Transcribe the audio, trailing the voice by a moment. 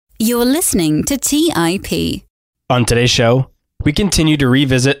You're listening to TIP. On today's show, we continue to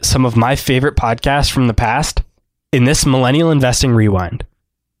revisit some of my favorite podcasts from the past in this Millennial Investing Rewind.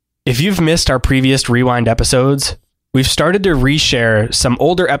 If you've missed our previous Rewind episodes, we've started to reshare some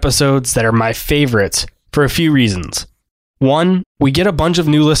older episodes that are my favorites for a few reasons. One, we get a bunch of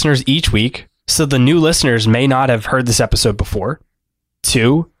new listeners each week, so the new listeners may not have heard this episode before.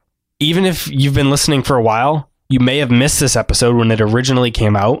 Two, even if you've been listening for a while, you may have missed this episode when it originally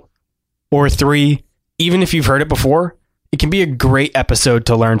came out. Or three, even if you've heard it before, it can be a great episode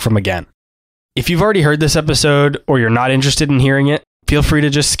to learn from again. If you've already heard this episode or you're not interested in hearing it, feel free to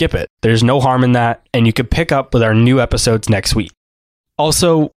just skip it. There's no harm in that, and you could pick up with our new episodes next week.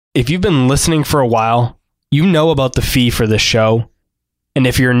 Also, if you've been listening for a while, you know about the fee for this show. And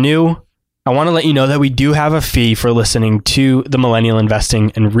if you're new, I want to let you know that we do have a fee for listening to the Millennial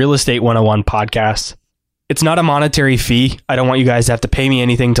Investing and Real Estate 101 podcast. It's not a monetary fee. I don't want you guys to have to pay me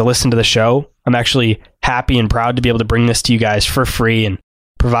anything to listen to the show. I'm actually happy and proud to be able to bring this to you guys for free and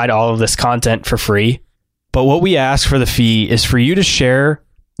provide all of this content for free. But what we ask for the fee is for you to share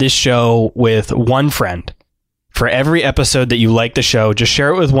this show with one friend. For every episode that you like the show, just share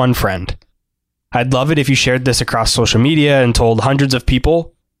it with one friend. I'd love it if you shared this across social media and told hundreds of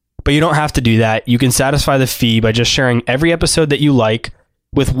people, but you don't have to do that. You can satisfy the fee by just sharing every episode that you like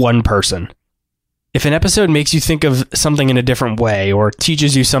with one person. If an episode makes you think of something in a different way or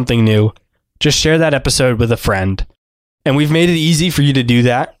teaches you something new, just share that episode with a friend. And we've made it easy for you to do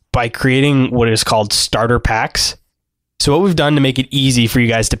that by creating what is called starter packs. So what we've done to make it easy for you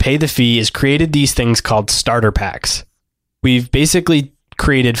guys to pay the fee is created these things called starter packs. We've basically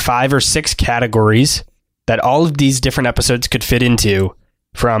created 5 or 6 categories that all of these different episodes could fit into,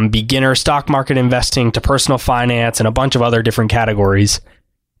 from beginner stock market investing to personal finance and a bunch of other different categories.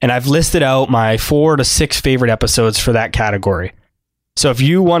 And I've listed out my 4 to 6 favorite episodes for that category. So if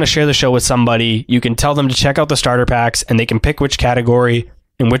you want to share the show with somebody, you can tell them to check out the starter packs and they can pick which category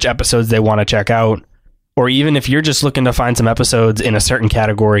and which episodes they want to check out. Or even if you're just looking to find some episodes in a certain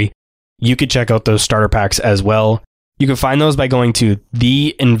category, you could check out those starter packs as well. You can find those by going to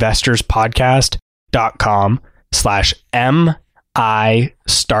theinvestorspodcast.com/MI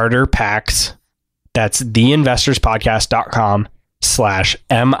starter packs. That's theinvestorspodcast.com/MI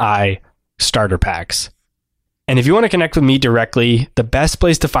starter packs. And if you want to connect with me directly, the best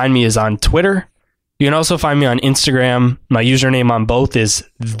place to find me is on Twitter. You can also find me on Instagram. My username on both is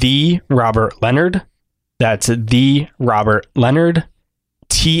 @TheRobertLeonard. That's @TheRobertLeonard.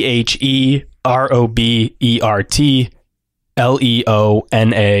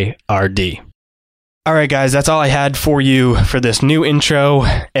 TheRobertLeonard. All right, guys, that's all I had for you for this new intro.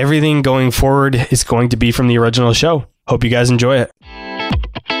 Everything going forward is going to be from the original show. Hope you guys enjoy it.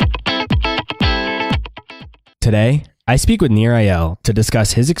 Today, I speak with Eyal to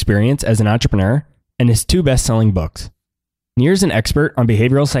discuss his experience as an entrepreneur and his 2 best-selling books. Nir is an expert on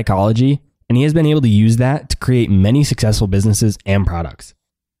behavioral psychology, and he has been able to use that to create many successful businesses and products.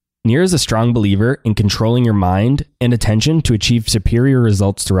 Nir is a strong believer in controlling your mind and attention to achieve superior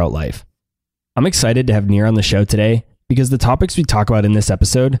results throughout life. I'm excited to have Nir on the show today because the topics we talk about in this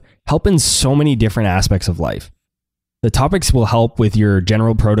episode help in so many different aspects of life. The topics will help with your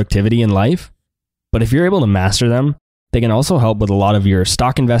general productivity in life, but if you're able to master them, they can also help with a lot of your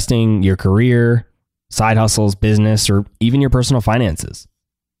stock investing, your career, side hustles, business, or even your personal finances.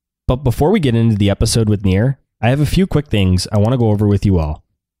 But before we get into the episode with Nir, I have a few quick things I want to go over with you all.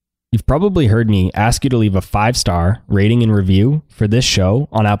 You've probably heard me ask you to leave a 5-star rating and review for this show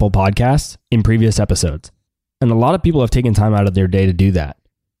on Apple Podcasts in previous episodes. And a lot of people have taken time out of their day to do that.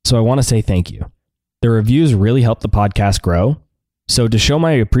 So I want to say thank you. The reviews really help the podcast grow. So to show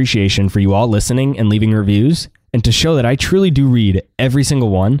my appreciation for you all listening and leaving reviews, and to show that I truly do read every single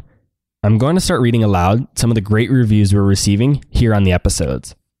one, I'm going to start reading aloud some of the great reviews we're receiving here on the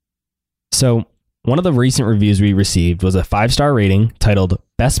episodes. So one of the recent reviews we received was a 5-star rating titled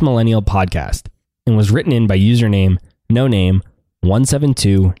Best Millennial Podcast and was written in by username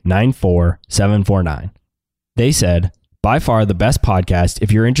NoName17294749. They said, "By far the best podcast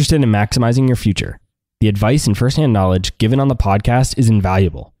if you're interested in maximizing your future. The advice and firsthand knowledge given on the podcast is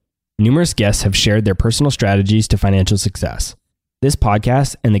invaluable. Numerous guests have shared their personal strategies to financial success. This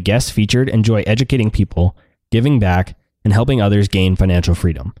podcast and the guests featured enjoy educating people, giving back, and helping others gain financial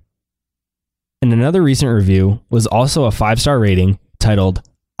freedom." And another recent review was also a 5-star rating titled,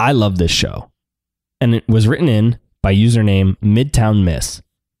 "I love this show." And it was written in by username Midtown Miss.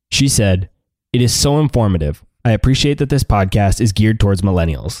 She said, "It is so informative. I appreciate that this podcast is geared towards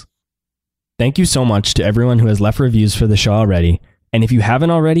millennials." Thank you so much to everyone who has left reviews for the show already. And if you haven't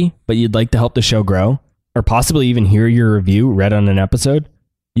already, but you'd like to help the show grow, or possibly even hear your review read on an episode,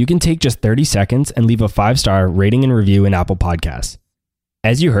 you can take just 30 seconds and leave a 5-star rating and review in Apple Podcasts.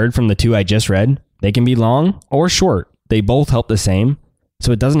 As you heard from the 2 I just read, they can be long or short. They both help the same,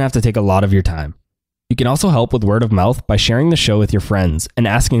 so it doesn't have to take a lot of your time. You can also help with word of mouth by sharing the show with your friends and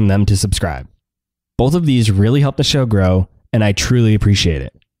asking them to subscribe. Both of these really help the show grow, and I truly appreciate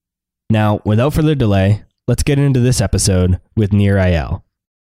it. Now, without further delay, let's get into this episode with Eyal.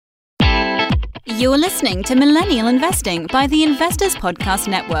 You're listening to Millennial Investing by the Investors Podcast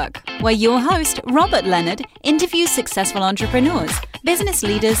Network, where your host, Robert Leonard, interviews successful entrepreneurs, business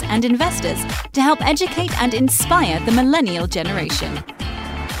leaders, and investors to help educate and inspire the millennial generation.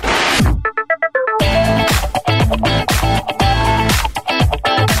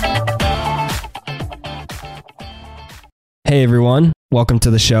 Hey everyone, welcome to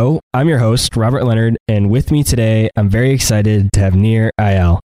the show. I'm your host, Robert Leonard, and with me today, I'm very excited to have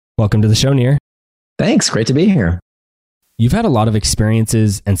Eyal. Welcome to the show, Nir. Thanks. Great to be here. You've had a lot of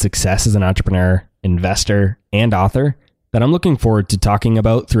experiences and success as an entrepreneur, investor, and author that I'm looking forward to talking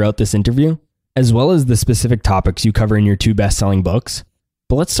about throughout this interview, as well as the specific topics you cover in your 2 best-selling books.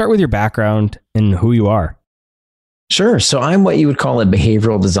 But let's start with your background and who you are. Sure. So I'm what you would call a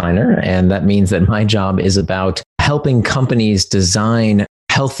behavioral designer, and that means that my job is about helping companies design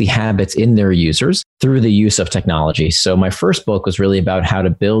healthy habits in their users through the use of technology. So my first book was really about how to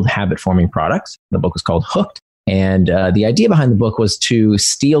build habit-forming products. The book was called Hooked. And the idea behind the book was to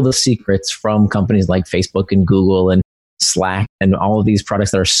steal the secrets from companies like Facebook and Google and Slack and all of these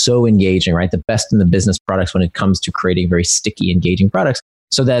products that are so engaging, right? The best in the business products when it comes to creating very sticky, engaging products,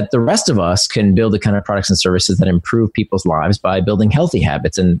 so that the rest of us can build the kind of products and services that improve people's lives by building healthy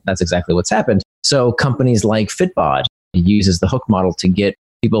habits. And that's exactly what's happened. So companies like Fitbod uses the hook model to get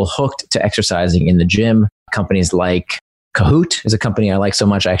people hooked to exercising in the gym. Companies like Kahoot is a company I like so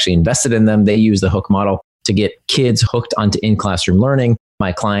much. I actually invested in them. They use the hook model to get kids hooked onto in-classroom learning.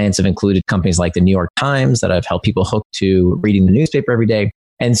 My clients have included companies like the New York Times that have helped people hook to reading the newspaper every day.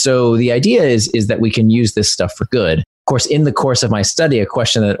 And so the idea is that we can use this stuff for good. Of course, in the course of my study, a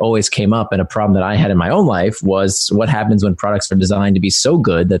question that always came up and a problem that I had in my own life was what happens when products are designed to be so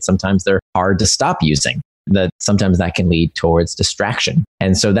good that sometimes they're hard to stop using, that sometimes that can lead towards distraction.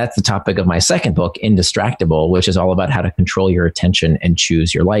 And so that's the topic of my second book, Indistractable, which is all about how to control your attention and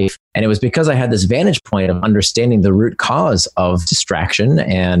choose your life. And it was because I had this vantage point of understanding the root cause of distraction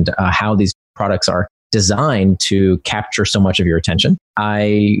and how these products are designed to capture so much of your attention.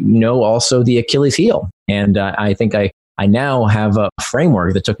 I know also the Achilles heel. And I think I now have a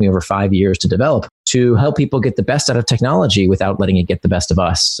framework that took me over 5 years to develop to help people get the best out of technology without letting it get the best of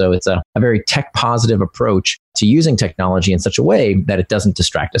us. So it's a very tech positive approach to using technology in such a way that it doesn't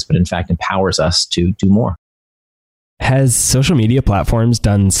distract us, but in fact empowers us to do more. Has social media platforms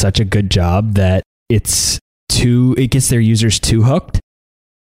done such a good job that it gets their users too hooked?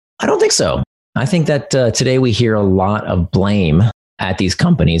 I don't think so. I think that today we hear a lot of blame at these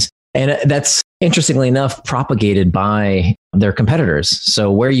companies. And that's, interestingly enough, propagated by their competitors.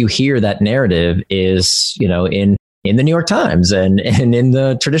 So where you hear that narrative is, in the New York Times and in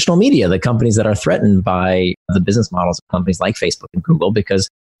the traditional media, the companies that are threatened by the business models of companies like Facebook and Google, because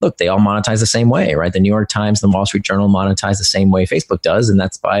look, they all monetize the same way, right? The New York Times, the Wall Street Journal monetize the same way Facebook does. And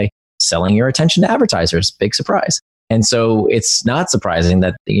that's by selling your attention to advertisers. Big surprise. And so it's not surprising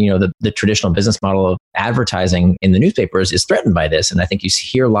that, the traditional business model of advertising in the newspapers is threatened by this. And I think you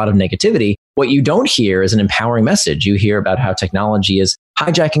hear a lot of negativity. What you don't hear is an empowering message. You hear about how technology is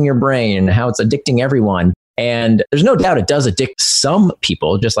hijacking your brain and how it's addicting everyone. And there's no doubt it does addict some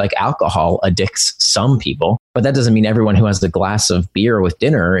people, just like alcohol addicts some people. But that doesn't mean everyone who has a glass of beer with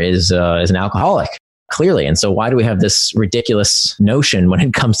dinner is an alcoholic, clearly. And so why do we have this ridiculous notion when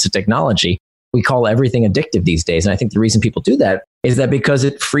it comes to technology? We call everything addictive these days. And I think the reason people do that is that because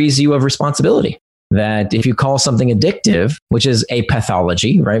it frees you of responsibility. That if you call something addictive, which is a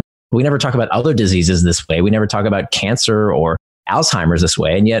pathology, right? We never talk about other diseases this way. We never talk about cancer or Alzheimer's this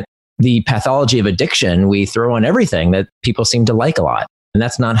way. And yet the pathology of addiction, we throw on everything that people seem to like a lot. And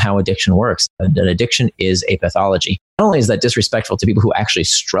that's not how addiction works. An addiction is a pathology. Not only is that disrespectful to people who actually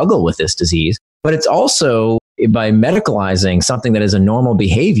struggle with this disease, but it's also, by medicalizing something that is a normal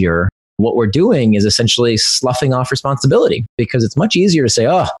behavior, what we're doing is essentially sloughing off responsibility, because it's much easier to say,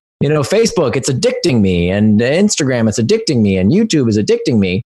 Facebook, it's addicting me, and Instagram, it's addicting me, and YouTube is addicting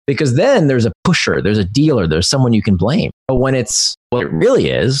me, because then there's a pusher, there's a dealer, there's someone you can blame. But when it's what it really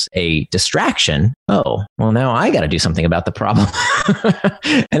is, a distraction, now I got to do something about the problem.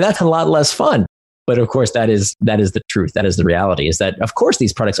 And that's a lot less fun. But of course, that is the truth. That is the reality, is that, of course,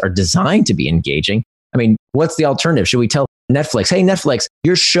 these products are designed to be engaging. I mean, what's the alternative? Should we tell Netflix, hey, Netflix,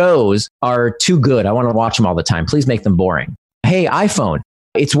 your shows are too good. I want to watch them all the time. Please make them boring. Hey, iPhone,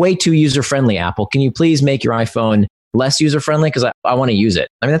 it's way too user-friendly, Apple. Can you please make your iPhone less user-friendly? Because I want to use it.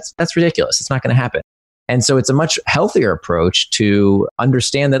 I mean, that's ridiculous. It's not going to happen. And so it's a much healthier approach to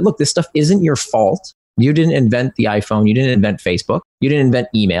understand that, look, this stuff isn't your fault. You didn't invent the iPhone. You didn't invent Facebook. You didn't invent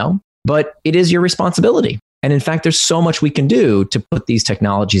email, but it is your responsibility. And in fact, there's so much we can do to put these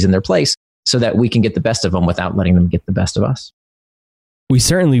technologies in their place so that we can get the best of them without letting them get the best of us. We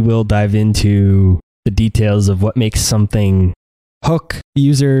certainly will dive into the details of what makes something hook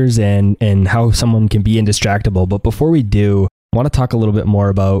users and how someone can be indistractable. But before we do, I want to talk a little bit more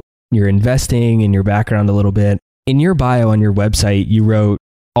about your investing and your background a little bit. In your bio on your website, you wrote,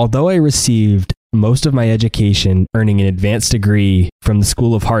 although I received most of my education earning an advanced degree from the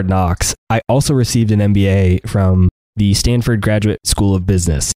School of Hard Knocks, I also received an MBA from the Stanford Graduate School of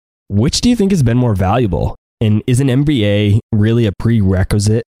Business. Which do you think has been more valuable? And is an MBA really a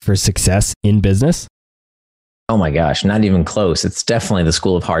prerequisite for success in business? Oh my gosh, not even close. It's definitely the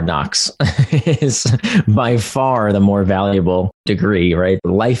School of Hard Knocks. It's by far the more valuable degree, right?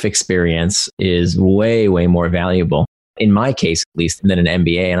 Life experience is way, way more valuable, in my case, at least, than an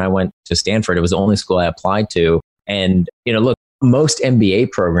MBA. And I went to Stanford. It was the only school I applied to. And, look, most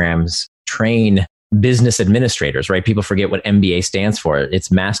MBA programs train business administrators, right? People forget what MBA stands for.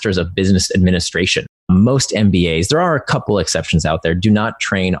 It's Masters of Business Administration. Most MBAs, there are a couple exceptions out there, do not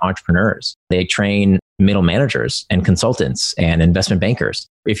train entrepreneurs. They train middle managers and consultants and investment bankers.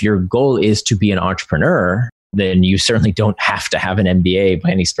 If your goal is to be an entrepreneur, then you certainly don't have to have an MBA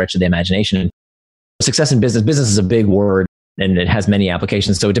by any stretch of the imagination. Success in business is a big word and it has many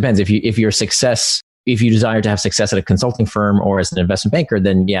applications. So it depends. If you desire to have success at a consulting firm or as an investment banker,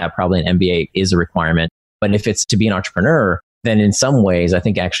 then yeah, probably an MBA is a requirement. But if it's to be an entrepreneur, then in some ways, I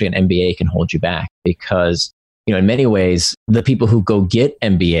think actually an MBA can hold you back because, in many ways, the people who go get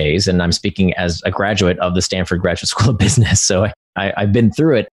MBAs, and I'm speaking as a graduate of the Stanford Graduate School of Business, so I've been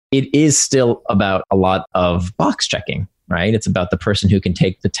through it. It is still about a lot of box checking, right? It's about the person who can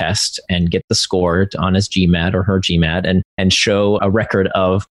take the test and get the score on his GMAT or her GMAT and show a record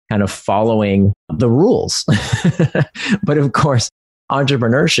of kind of following the rules. But of course,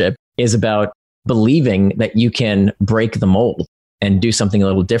 entrepreneurship is about believing that you can break the mold and do something a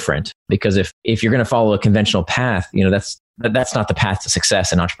little different. Because if you're going to follow a conventional path, that's not the path to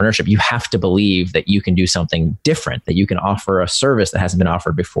success in entrepreneurship. You have to believe that you can do something different, that you can offer a service that hasn't been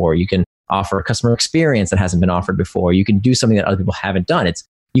offered before. You can offer a customer experience that hasn't been offered before. You can do something that other people haven't done.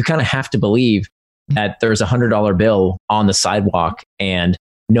 You kind of have to believe that there's $100 bill on the sidewalk and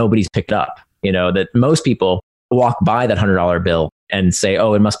nobody's picked up. That most people walk by that $100 bill and say,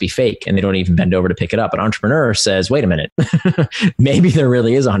 oh, it must be fake. And they don't even bend over to pick it up. An entrepreneur says, wait a minute, maybe there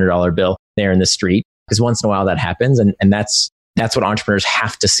really is a $100 bill there in the street. Because once in a while that happens. And that's what entrepreneurs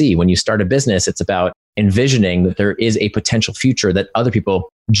have to see. When you start a business, it's about envisioning that there is a potential future that other people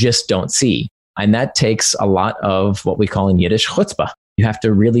just don't see. And that takes a lot of what we call in Yiddish chutzpah. You have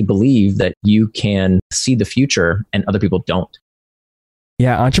to really believe that you can see the future and other people don't.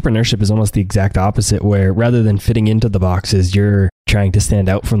 Yeah, entrepreneurship is almost the exact opposite, where rather than fitting into the boxes, you're trying to stand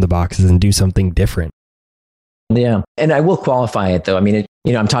out from the boxes and do something different. Yeah. And I will qualify it though. I mean,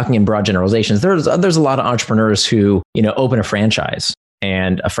 I'm talking in broad generalizations. There's a lot of entrepreneurs who, open a franchise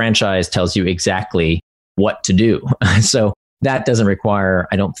and a franchise tells you exactly what to do. So that doesn't require,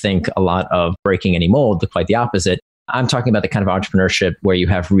 I don't think, a lot of breaking any mold, quite the opposite. I'm talking about the kind of entrepreneurship where you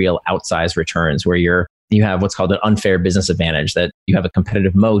have real outsized returns, where you have what's called an unfair business advantage, that you have a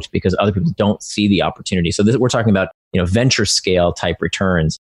competitive moat because other people don't see the opportunity. So we're talking about, venture scale type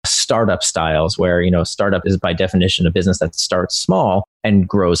returns, startup styles where, startup is by definition a business that starts small and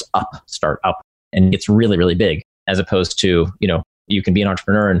grows up, start up and gets really, really big, as opposed to, you can be an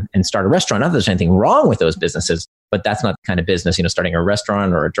entrepreneur and start a restaurant. Not that there's anything wrong with those businesses, but that's not the kind of business, starting a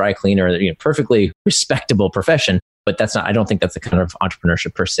restaurant or a dry cleaner, perfectly respectable profession. But I don't think that's the kind of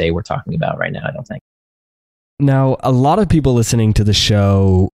entrepreneurship per se we're talking about right now. I don't think. Now, a lot of people listening to the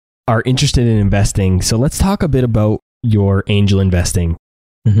show are interested in investing. So let's talk a bit about your angel investing.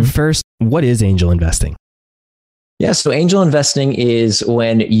 Mm-hmm. First, what is angel investing? Yeah, so angel investing is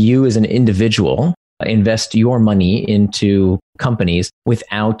when you as an individual invest your money into companies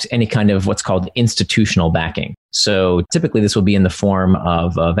without any kind of what's called institutional backing. So typically this will be in the form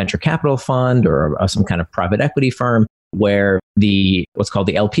of a venture capital fund or some kind of private equity firm, where what's called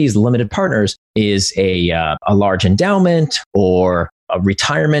the LPs, the limited partners, is a large endowment or a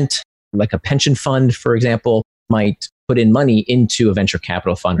retirement, like a pension fund, for example, might put in money into a venture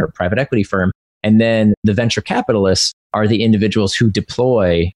capital fund or a private equity firm. And then the venture capitalists are the individuals who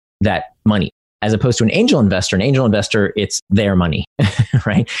deploy that money. As opposed to an angel investor, it's their money,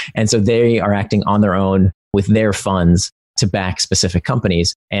 right? And so they are acting on their own with their funds to back specific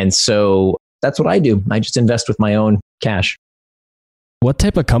companies. And so that's what I do. I just invest with my own cash. What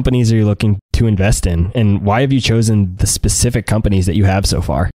type of companies are you looking to invest in? And why have you chosen the specific companies that you have so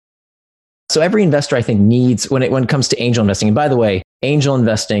far? So every investor, I think, needs, when it comes to angel investing, and by the way, angel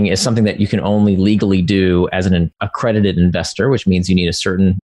investing is something that you can only legally do as an accredited investor, which means you need a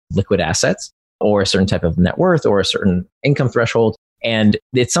certain liquid assets or a certain type of net worth or a certain income threshold. And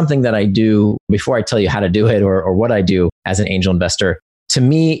it's something that I do before I tell you how to do it or what I do as an angel investor. To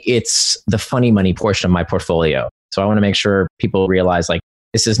me, it's the funny money portion of my portfolio. So I want to make sure people realize like,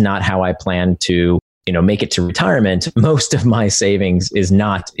 this is not how I plan to, make it to retirement. Most of my savings is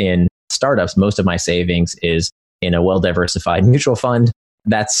not in startups. Most of my savings is in a well-diversified mutual fund.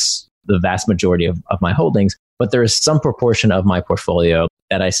 That's the vast majority of my holdings. But there is some proportion of my portfolio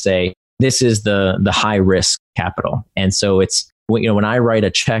that I say, this is the high risk capital. And so it's, when I write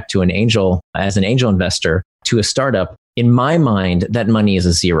a check to an angel, as an angel investor to a startup, in my mind, that money is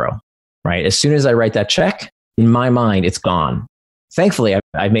a zero, right? As soon as I write that check, in my mind, it's gone. Thankfully,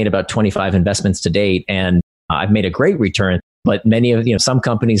 I've made about 25 investments to date, and I've made a great return. But many of, some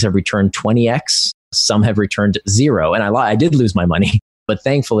companies have returned 20x, some have returned zero. And I did lose my money. But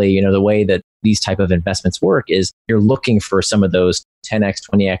thankfully, the way that these type of investments work is you're looking for some of those 10x,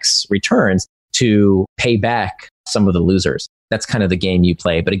 20x returns to pay back some of the losers. That's kind of the game you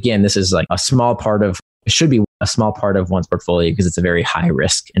play. But again, this is like it should be a small part of one's portfolio because it's a very high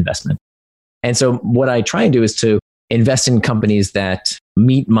risk investment. And so what I try and do is to invest in companies that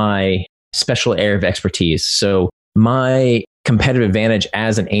meet my special area of expertise. So my competitive advantage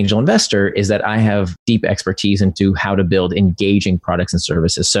as an angel investor is that I have deep expertise into how to build engaging products and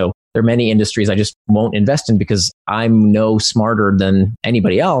services. So there are many industries I just won't invest in because I'm no smarter than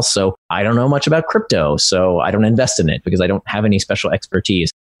anybody else. So I don't know much about crypto. So I don't invest in it because I don't have any special expertise.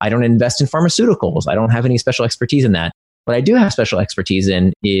 I don't invest in pharmaceuticals. I don't have any special expertise in that. What I do have special expertise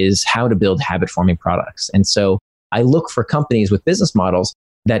in is how to build habit-forming products. And so I look for companies with business models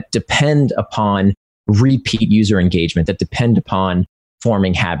that depend upon repeat user engagement, that depend upon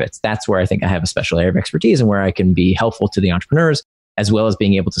forming habits. That's where I think I have a special area of expertise and where I can be helpful to the entrepreneurs, as well as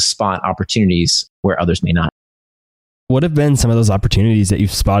being able to spot opportunities where others may not. What have been some of those opportunities that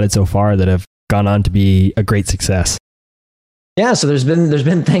you've spotted so far that have gone on to be a great success? Yeah, so there's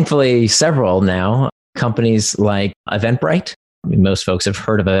been thankfully several now. Companies like Eventbrite. Most folks have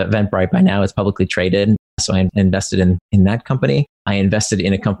heard of Eventbrite by now. It's publicly traded. So I invested in that company. I invested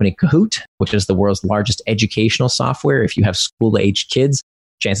in a company, Kahoot, which is the world's largest educational software. If you have school-aged kids,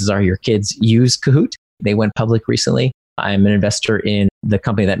 chances are your kids use Kahoot. They went public recently. I'm an investor in the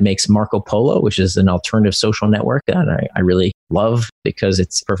company that makes Marco Polo, which is an alternative social network that I really love because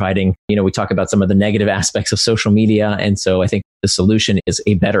it's providing, we talk about some of the negative aspects of social media. And so I think the solution is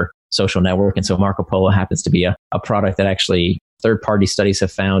a better social network. And so Marco Polo happens to be a product that actually third-party studies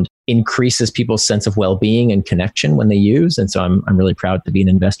have found increases people's sense of well-being and connection when they use. And so I'm really proud to be an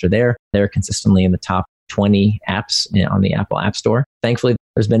investor there. They're consistently in the top 20 apps on the Apple App Store. Thankfully,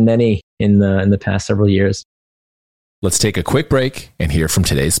 there's been many in the past several years. Let's take a quick break and hear from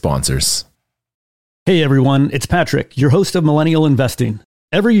today's sponsors. Hey everyone, it's Patrick, your host of Millennial Investing.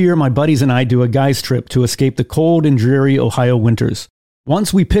 Every year, my buddies and I do a guy's trip to escape the cold and dreary Ohio winters.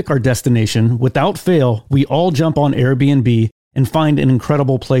 Once we pick our destination, without fail, we all jump on Airbnb and find an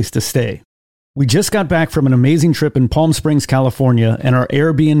incredible place to stay. We just got back from an amazing trip in Palm Springs, California, and our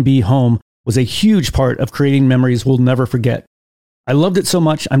Airbnb home was a huge part of creating memories we'll never forget. I loved it so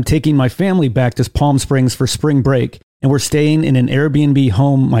much, I'm taking my family back to Palm Springs for spring break, and we're staying in an Airbnb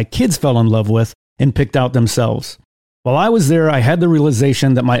home my kids fell in love with and picked out themselves. While I was there, I had the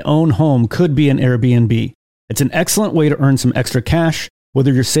realization that my own home could be an Airbnb. It's an excellent way to earn some extra cash,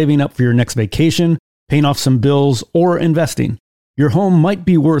 whether you're saving up for your next vacation, paying off some bills, or investing. Your home might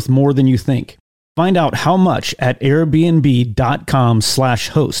be worth more than you think. Find out how much at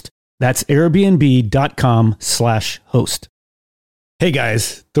airbnb.com/host. That's airbnb.com/host. Hey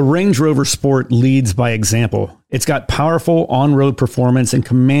guys, the Range Rover Sport leads by example. It's got powerful on-road performance and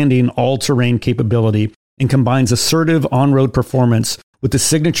commanding all-terrain capability, and combines assertive on-road performance with the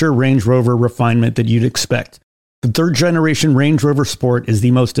signature Range Rover refinement that you'd expect. The third-generation Range Rover Sport is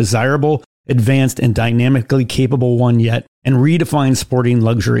the most desirable, advanced, and dynamically capable one yet, and redefines sporting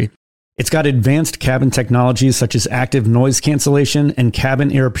luxury. It's got advanced cabin technologies such as active noise cancellation and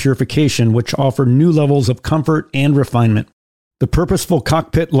cabin air purification, which offer new levels of comfort and refinement. The purposeful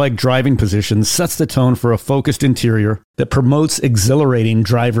cockpit-like driving position sets the tone for a focused interior that promotes exhilarating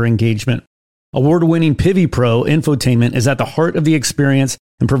driver engagement. Award-winning Pivi Pro infotainment is at the heart of the experience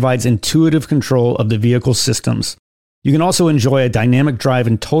and provides intuitive control of the vehicle systems. You can also enjoy a dynamic drive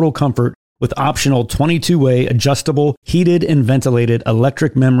in total comfort with optional 22-way adjustable, heated and ventilated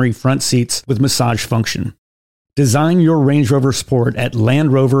electric memory front seats with massage function. Design your Range Rover Sport at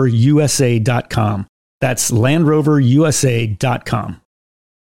LandRoverUSA.com. That's LandRoverUSA.com.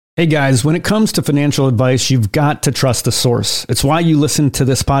 Hey guys, when it comes to financial advice, you've got to trust the source. It's why you listen to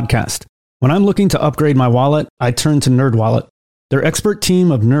this podcast. When I'm looking to upgrade my wallet, I turn to NerdWallet. Their expert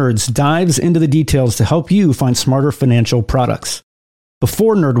team of nerds dives into the details to help you find smarter financial products.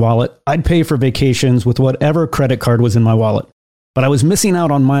 Before NerdWallet, I'd pay for vacations with whatever credit card was in my wallet. But I was missing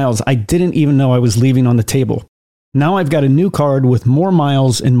out on miles I didn't even know I was leaving on the table. Now I've got a new card with more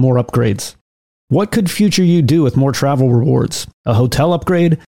miles and more upgrades. What could future you do with more travel rewards? A hotel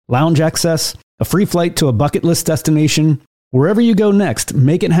upgrade? Lounge access, a free flight to a bucket list destination. Wherever you go next,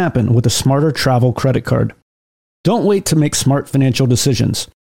 make it happen with a smarter travel credit card. Don't wait to make smart financial decisions.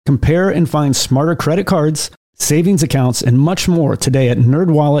 Compare and find smarter credit cards, savings accounts, and much more today at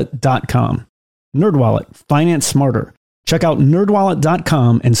nerdwallet.com. NerdWallet, finance smarter. Check out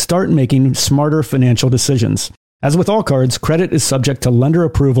nerdwallet.com and start making smarter financial decisions. As with all cards, credit is subject to lender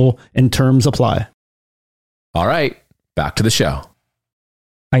approval and terms apply. All right, back to the show.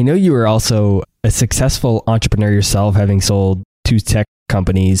 I know you are also a successful entrepreneur yourself, having sold 2 tech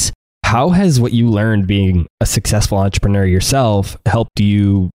companies. How has what you learned being a successful entrepreneur yourself helped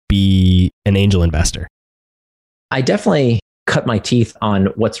you be an angel investor? I definitely cut my teeth on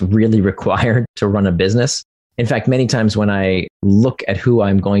what's really required to run a business. In fact, many times when I look at who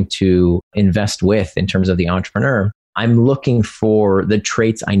I'm going to invest with in terms of the entrepreneur, I'm looking for the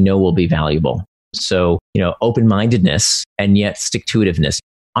traits I know will be valuable. So, open-mindedness and yet stick-to-itiveness.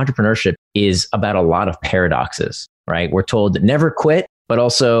 Entrepreneurship is about a lot of paradoxes, right? We're told to never quit, but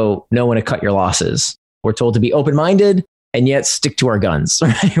also know when to cut your losses. We're told to be open-minded and yet stick to our guns,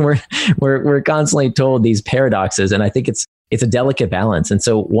 right? We're constantly told these paradoxes, and I think it's a delicate balance. And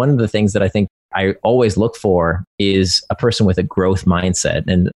so one of the things that I think I always look for is a person with a growth mindset.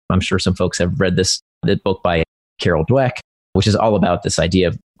 And I'm sure some folks have read this book by Carol Dweck, which is all about this idea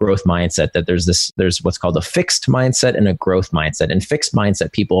of growth mindset, that there's what's called a fixed mindset and a growth mindset. And fixed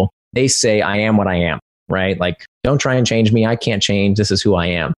mindset people, they say, I am what I am, right? Like, don't try and change me. I can't change. This is who I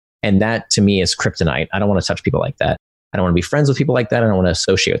am. And that to me is kryptonite. I don't want to touch people like that. I don't want to be friends with people like that. I don't want to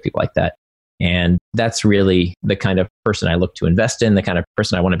associate with people like that. And that's really the kind of person I look to invest in. The kind of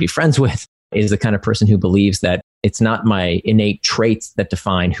person I want to be friends with is the kind of person who believes that it's not my innate traits that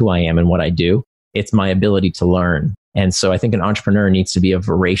define who I am and what I do. It's my ability to learn. And so I think an entrepreneur needs to be a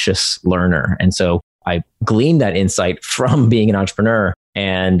voracious learner. And so I gleaned that insight from being an entrepreneur.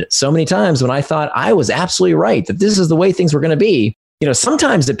 And so many times when I thought I was absolutely right, that this is the way things were going to be,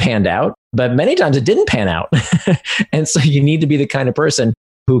 sometimes it panned out, but many times it didn't pan out. And so you need to be the kind of person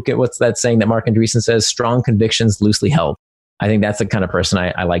who can, what's that saying that Mark Andreessen says, strong convictions loosely held. I think that's the kind of person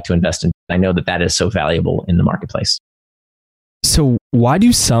I like to invest in. I know that is so valuable in the marketplace. So why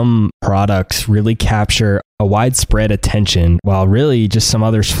do some products really capture a widespread attention while really just some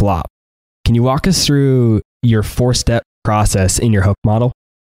others flop? Can you walk us through your 4-step process in your hook model?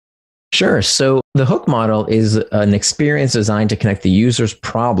 Sure. So the hook model is an experience designed to connect the user's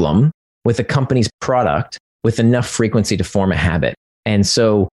problem with the company's product with enough frequency to form a habit. And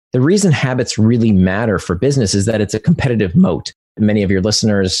so the reason habits really matter for business is that it's a competitive moat. Many of your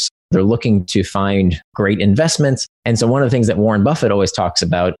listeners, they're looking to find great investments. And so one of the things that Warren Buffett always talks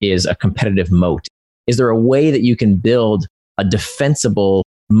about is a competitive moat. Is there a way that you can build a defensible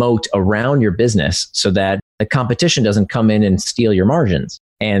moat around your business so that the competition doesn't come in and steal your margins?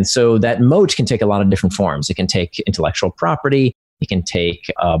 And so that moat can take a lot of different forms. It can take intellectual property. It can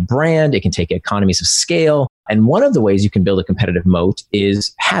take a brand. It can take economies of scale. And one of the ways you can build a competitive moat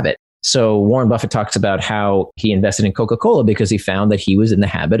is habit. So Warren Buffett talks about how he invested in Coca-Cola because he found that he was in the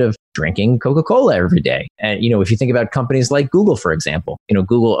habit of drinking Coca-Cola every day. And, if you think about companies like Google, for example,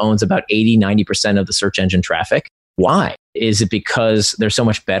 Google owns about 80-90% of the search engine traffic. Why? Is it because they're so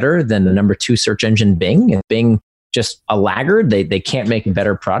much better than the number 2 search engine, Bing? And Bing just a laggard? They can't make a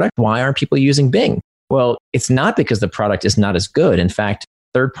better product. Why aren't people using Bing? Well, it's not because the product is not as good. In fact,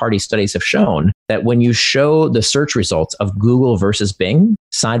 third-party studies have shown that when you show the search results of Google versus Bing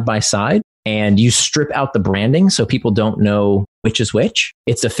side by side, and you strip out the branding so people don't know which is which,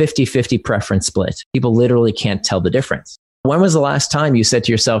 it's a 50-50 preference split. People literally can't tell the difference. When was the last time you said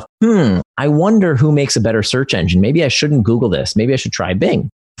to yourself, I wonder who makes a better search engine? Maybe I shouldn't Google this. Maybe I should try Bing.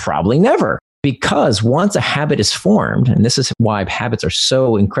 Probably never. Because once a habit is formed, and this is why habits are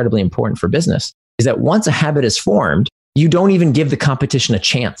so incredibly important for business, is that once a habit is formed, you don't even give the competition a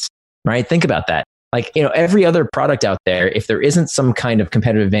chance, right? Think about that. Like, every other product out there, if there isn't some kind of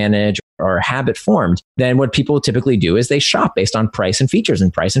competitive advantage or habit formed, then what people typically do is they shop based on price and features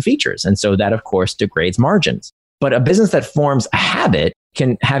and price and features. And so that, of course, degrades margins. But a business that forms a habit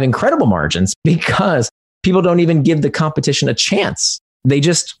can have incredible margins because people don't even give the competition a chance. They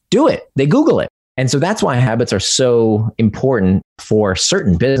just do it. They Google it. And so that's why habits are so important for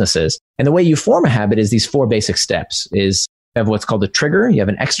certain businesses. And the way you form a habit is these 4 basic steps. Is you have what's called a trigger. You have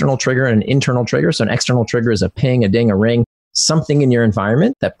an external trigger and an internal trigger. So an external trigger is a ping, a ding, a ring, something in your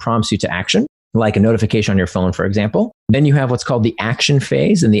environment that prompts you to action, like a notification on your phone, for example. Then you have what's called the action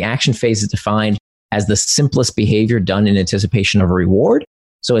phase. And the action phase is defined as the simplest behavior done in anticipation of a reward.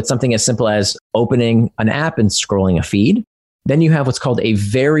 So it's something as simple as opening an app and scrolling a feed. Then you have what's called a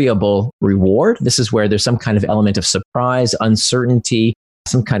variable reward. This is where there's some kind of element of surprise, uncertainty,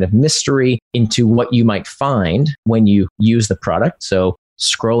 some kind of mystery into what you might find when you use the product. So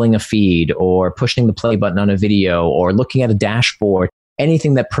scrolling a feed or pushing the play button on a video or looking at a dashboard,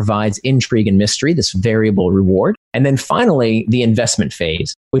 anything that provides intrigue and mystery, this variable reward. And then finally, the investment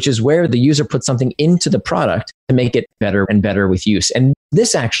phase, which is where the user puts something into the product to make it better and better with use. And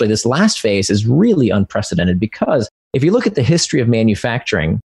this last phase is really unprecedented because if you look at the history of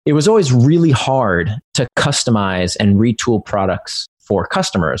manufacturing, it was always really hard to customize and retool products for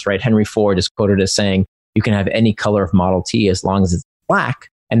customers, right? Henry Ford is quoted as saying, you can have any color of Model T as long as it's black.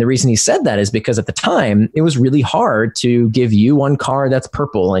 And the reason he said that is because at the time, it was really hard to give you one car that's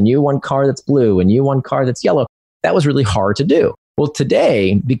purple and you one car that's blue and you one car that's yellow. That was really hard to do. Well,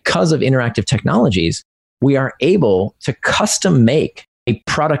 today, because of interactive technologies, we are able to custom make a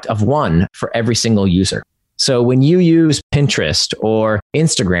product of one for every single user. So when you use Pinterest or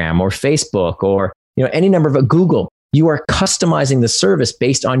Instagram or Facebook or any number of Google, you are customizing the service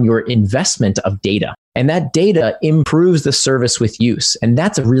based on your investment of data. And that data improves the service with use. And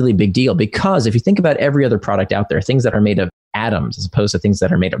that's a really big deal because if you think about every other product out there, things that are made of atoms as opposed to things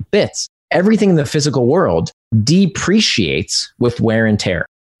that are made of bits, everything in the physical world depreciates with wear and tear,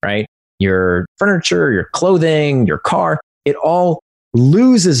 right? Your furniture, your clothing, your car, it all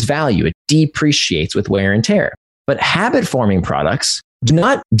loses value. It depreciates with wear and tear. But habit forming products do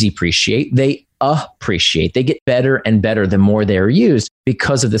not depreciate. They appreciate. They get better and better the more they are used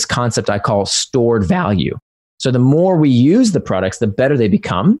because of this concept I call stored value. So the more we use the products, the better they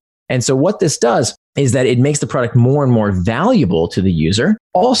become. And so what this does is that it makes the product more and more valuable to the user.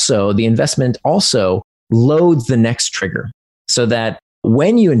 Also, the investment also loads the next trigger so that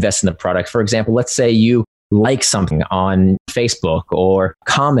when you invest in the product, for example, let's say you like something on Facebook or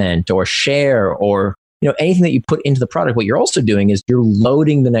comment or share or anything that you put into the product, what you're also doing is you're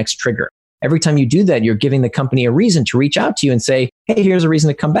loading the next trigger. Every time you do that, you're giving the company a reason to reach out to you and say, hey, here's a reason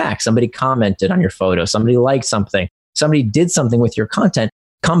to come back. Somebody commented on your photo. Somebody liked something. Somebody did something with your content.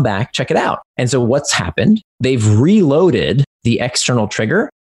 Come back, check it out. And so what's happened? They've reloaded the external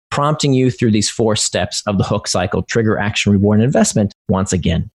trigger, prompting you through these 4 steps of the hook cycle: trigger, action, reward, and investment once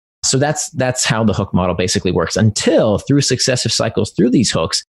again. So that's how the hook model basically works until through successive cycles through these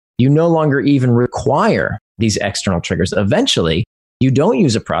hooks, you no longer even require these external triggers. Eventually, you don't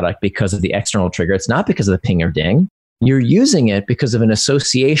use a product because of the external trigger. It's not because of the ping or ding. You're using it because of an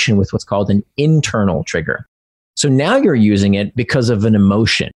association with what's called an internal trigger. So now you're using it because of an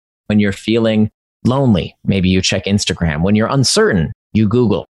emotion. When you're feeling lonely, maybe you check Instagram. When you're uncertain, you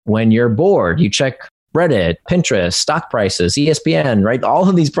Google. When you're bored, you check Reddit, Pinterest, stock prices, ESPN, right? All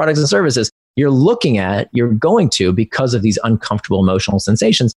of these products and services you're going to because of these uncomfortable emotional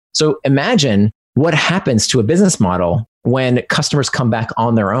sensations. So imagine what happens to a business model when customers come back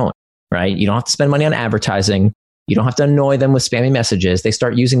on their own, right? You don't have to spend money on advertising. You don't have to annoy them with spammy messages. They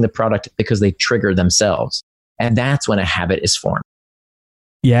start using the product because they trigger themselves. And that's when a habit is formed.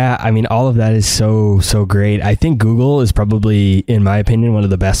 Yeah, I mean, all of that is so great. I think Google is probably, in my opinion, one of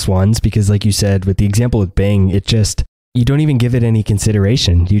the best ones because, like you said, with the example with Bing, you don't even give it any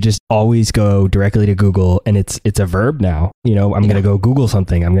consideration. You just always go directly to Google, and it's a verb now. I'm going to go Google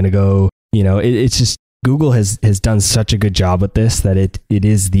something. I'm going to go, it's just Google has done such a good job with this that it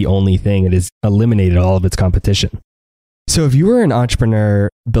is the only thing. It has eliminated all of its competition. So if you were an entrepreneur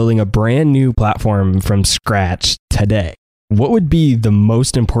building a brand new platform from scratch today, what would be the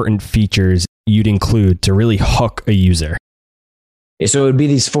most important features you'd include to really hook a user? So it would be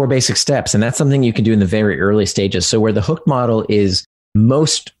these 4 basic steps, and that's something you can do in the very early stages. So where the hook model is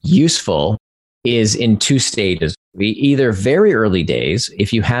most useful is in 2 stages. Either very early days,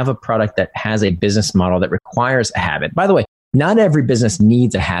 if you have a product that has a business model that requires a habit. By the way, not every business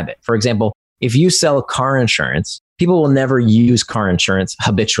needs a habit. For example, if you sell car insurance, people will never use car insurance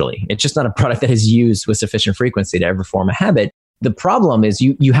habitually. It's just not a product that is used with sufficient frequency to ever form a habit. The problem is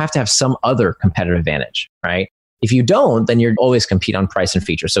you have to have some other competitive advantage, right? If you don't, then you're always compete on price and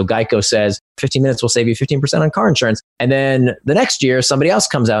feature. So Geico says 15 minutes will save you 15% on car insurance. And then the next year, somebody else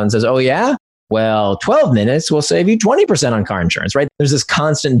comes out and says, oh yeah, well, 12 minutes will save you 20% on car insurance, right? There's this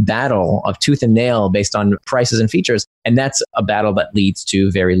constant battle of tooth and nail based on prices and features. And that's a battle that leads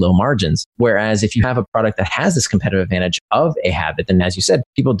to very low margins. Whereas if you have a product that has this competitive advantage of a habit, then as you said,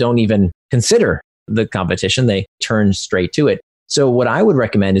 people don't even consider the competition. They turn straight to it. So what I would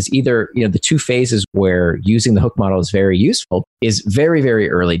recommend is either, the two phases where using the hook model is very useful is very, very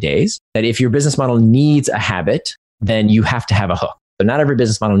early days, that if your business model needs a habit, then you have to have a hook. So not every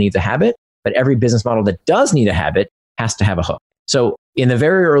business model needs a habit, but every business model that does need a habit has to have a hook. So in the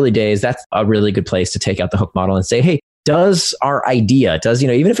very early days, that's a really good place to take out the hook model and say, hey, does our idea,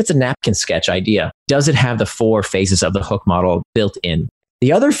 even if it's a napkin sketch idea, does it have the 4 phases of the hook model built in?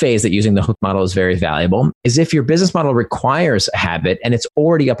 The other phase that using the hook model is very valuable is if your business model requires a habit and it's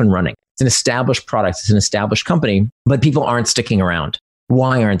already up and running. It's an established product, it's an established company, but people aren't sticking around.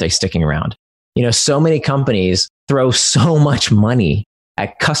 Why aren't they sticking around? So many companies throw so much money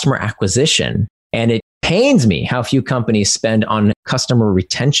at customer acquisition, and it pains me how few companies spend on customer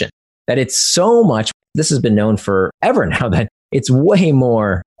retention. That it's so much, this has been known forever now, that it's way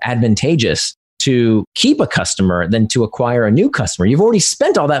more advantageous to keep a customer than to acquire a new customer. You've already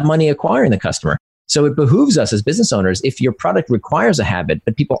spent all that money acquiring the customer. So it behooves us as business owners, if your product requires a habit,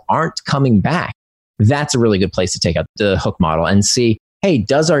 but people aren't coming back, that's a really good place to take out the hook model and see, hey,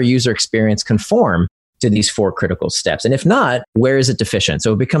 does our user experience conform to these 4 critical steps? And if not, where is it deficient?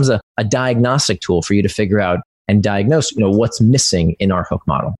 So it becomes a diagnostic tool for you to figure out and diagnose, what's missing in our hook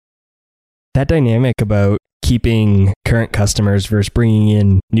model. That dynamic about keeping current customers versus bringing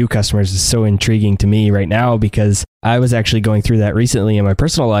in new customers is so intriguing to me right now, because I was actually going through that recently in my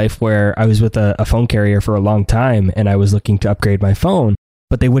personal life where I was with a phone carrier for a long time and I was looking to upgrade my phone,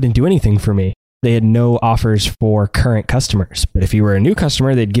 but they wouldn't do anything for me. They had no offers for current customers. But if you were a new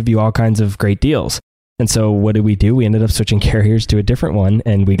customer, they'd give you all kinds of great deals. And so what did we do? We ended up switching carriers to a different one,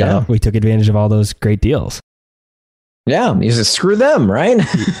 and we took advantage of all those great deals. Yeah, you just screw them, right?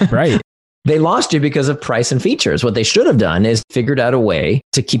 Right. They lost you because of price and features. What they should have done is figured out a way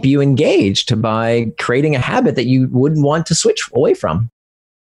to keep you engaged by creating a habit that you wouldn't want to switch away from.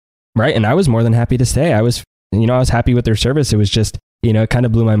 Right. And I was more than happy to stay. I was happy with their service. It was just, it kind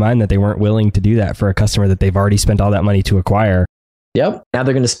of blew my mind that they weren't willing to do that for a customer that they've already spent all that money to acquire. Yep. Now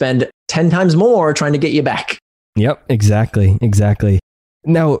they're going to spend 10 times more trying to get you back. Yep. Exactly.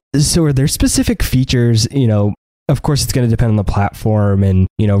 Now, so are there specific features, of course, it's going to depend on the platform and,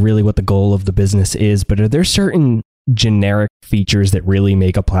 really what the goal of the business is. But are there certain generic features that really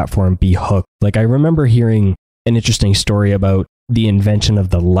make a platform be hooked? Like I remember hearing an interesting story about the invention of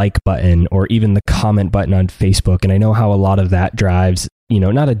the like button or even the comment button on Facebook. And I know how a lot of that drives,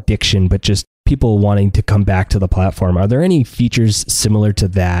 not addiction, but just people wanting to come back to the platform. Are there any features similar to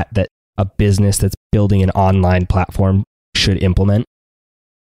that a business that's building an online platform should implement?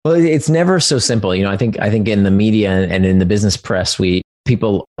 Well, it's never so simple. I think in the media and in the business press,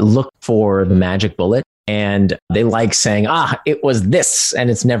 people look for the magic bullet and they like saying, it was this, and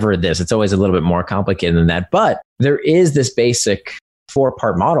it's never this. It's always a little bit more complicated than that. But there is this basic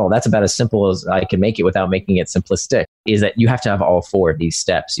 4-part model. That's about as simple as I can make it without making it simplistic, is that you have to have all 4 of these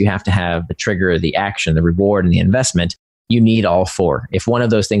steps. You have to have the trigger, the action, the reward, and the investment. You need all 4. If one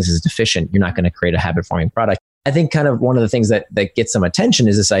of those things is deficient, you're not going to create a habit-forming product. I think kind of one of the things that gets some attention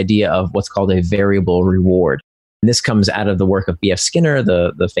is this idea of what's called a variable reward. And this comes out of the work of B.F. Skinner,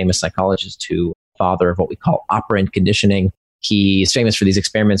 the famous psychologist who father of what we call operant conditioning. He's famous for these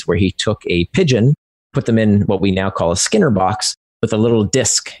experiments where he took a pigeon, put them in what we now call a Skinner box with a little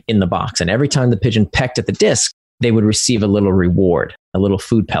disc in the box. And every time the pigeon pecked at the disc, they would receive a little reward, a little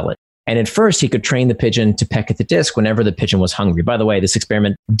food pellet. And at first, he could train the pigeon to peck at the disc whenever the pigeon was hungry. By the way, this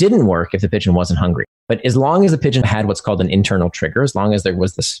experiment didn't work if the pigeon wasn't hungry. But as long as the pigeon had what's called an internal trigger, as long as there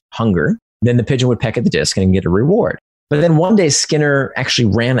was this hunger, then the pigeon would peck at the disc and get a reward. But then one day, Skinner actually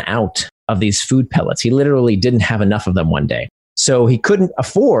ran out of these food pellets. He literally didn't have enough of them one day. So he couldn't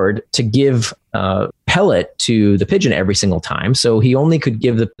afford to give a pellet to the pigeon every single time. So he only could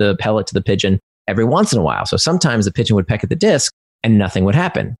give the pellet to the pigeon every once in a while. So sometimes the pigeon would peck at the disc and nothing would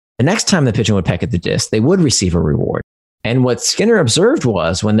happen. The next time the pigeon would peck at the disc, they would receive a reward. And what Skinner observed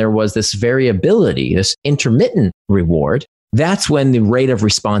was when there was this variability, this intermittent reward, that's when the rate of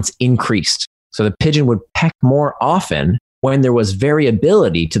response increased. So the pigeon would peck more often when there was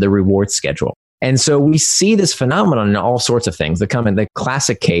variability to the reward schedule. And so we see this phenomenon in all sorts of things. The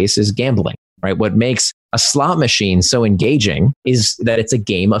classic case is gambling, right? What makes a slot machine so engaging is that it's a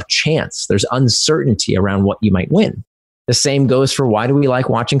game of chance. There's uncertainty around what you might win. The same goes for why do we like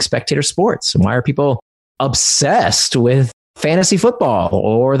watching spectator sports? Why are people obsessed with fantasy football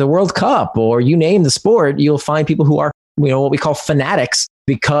or the World Cup or you name the sport? You'll find people who are, what we call fanatics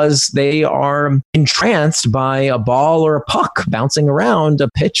because they are entranced by a ball or a puck bouncing around a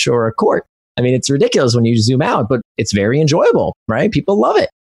pitch or a court. I mean, it's ridiculous when you zoom out, but it's very enjoyable, right? People love it.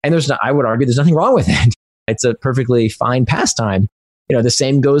 And I would argue there's nothing wrong with it. It's a perfectly fine pastime. The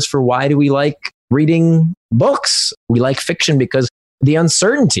same goes for why do we like reading books? We like fiction because the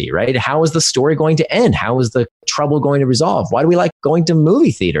uncertainty, right? How is the story going to end? How is the trouble going to resolve? Why do we like going to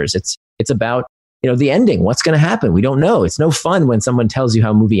movie theaters? It's about, the ending. What's going to happen? We don't know. It's no fun when someone tells you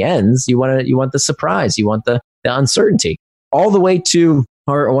how a movie ends. You want the surprise. You want the uncertainty. All the way to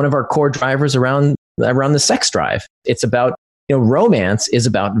one of our core drivers around the sex drive. It's about, romance is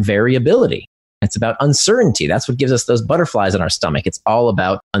about variability. It's about uncertainty. That's what gives us those butterflies in our stomach. It's all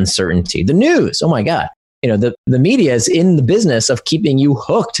about uncertainty. The news, oh my God. The media is in the business of keeping you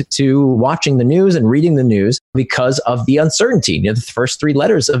hooked to watching the news and reading the news because of the uncertainty. The first three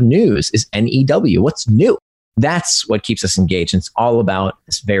letters of news is NEW. What's new? That's what keeps us engaged. It's all about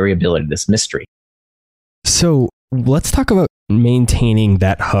this variability, this mystery. So let's talk about maintaining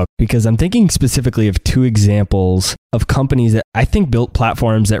that hook, because I'm thinking specifically of two examples of companies that I think built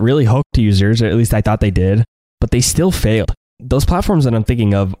platforms that really hooked users, or at least I thought they did, but they still failed. Those platforms that I'm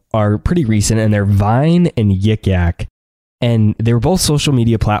thinking of are pretty recent, and they're Vine and Yik Yak. And they were both social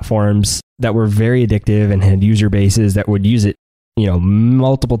media platforms that were very addictive and had user bases that would use it,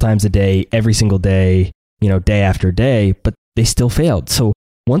 multiple times a day, every single day, day after day, but they still failed. So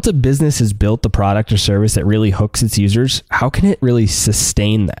once a business has built the product or service that really hooks its users, how can it really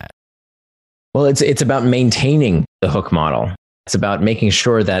sustain that? Well, it's about maintaining the hook model. It's about making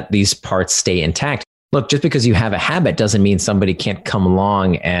sure that these parts stay intact. Look, just because you have a habit doesn't mean somebody can't come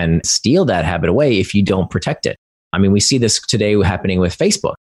along and steal that habit away if you don't protect it. I mean, we see this today happening with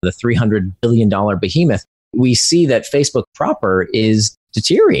Facebook, the $300 billion behemoth. We see that Facebook proper is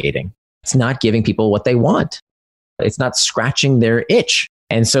deteriorating. It's not giving people what they want. It's not scratching their itch.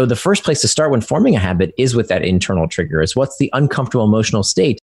 And so the first place to start when forming a habit is with that internal trigger. Is what's the uncomfortable emotional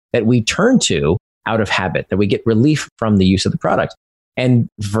state that we turn to out of habit, that we get relief from the use of the product. And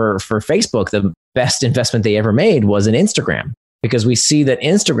for Facebook, the best investment they ever made was in Instagram, because we see that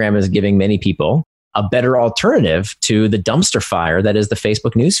Instagram is giving many people a better alternative to the dumpster fire that is the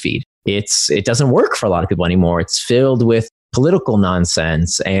Facebook newsfeed. It doesn't work for a lot of people anymore. It's filled with political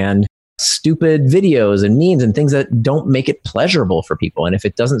nonsense and stupid videos and memes and things that don't make it pleasurable for people. And if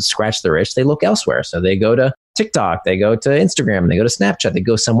it doesn't scratch their itch, they look elsewhere. So they go to TikTok, they go to Instagram, they go to Snapchat, they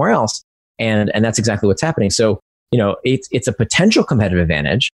go somewhere else. And that's exactly what's happening. So it's a potential competitive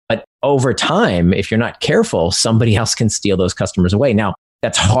advantage, but over time, if you're not careful, somebody else can steal those customers away. Now,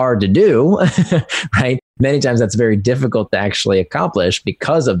 that's hard to do, right? Many times that's very difficult to actually accomplish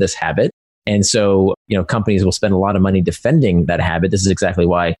because of this habit. And so, companies will spend a lot of money defending that habit. This is exactly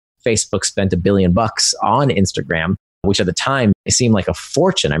why Facebook spent $1 billion on Instagram, which at the time it seemed like a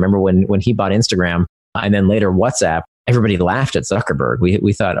fortune. I remember when he bought Instagram and then later WhatsApp, everybody laughed at Zuckerberg.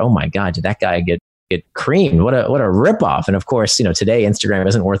 We thought, oh my God, did that guy get creamed? What a ripoff! And of course, today Instagram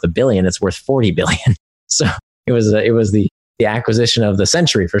isn't worth $1 billion; it's worth $40 billion. So it was the acquisition of the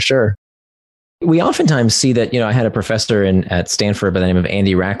century for sure. We oftentimes see that. I had a professor at Stanford by the name of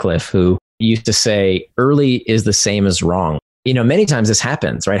Andy Ratcliffe who used to say, "Early is the same as wrong." Many times this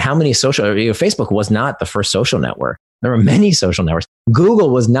happens, right? How many Facebook was not the first social network. There were many social networks. Google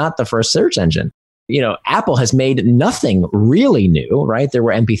was not the first search engine. Apple has made nothing really new, right? There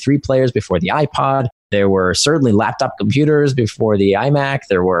were MP3 players before the iPod. There were certainly laptop computers before the iMac.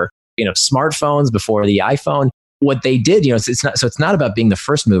 There were, smartphones before the iPhone. What they did, it's not about being the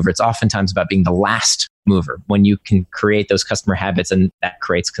first mover. It's oftentimes about being the last mover when you can create those customer habits, and that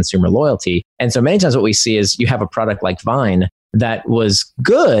creates consumer loyalty. And so many times what we see is you have a product like Vine that was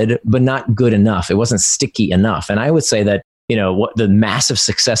good, but not good enough. It wasn't sticky enough. And I would say that what the massive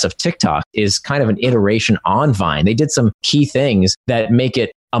success of TikTok is kind of an iteration on Vine. They did some key things that make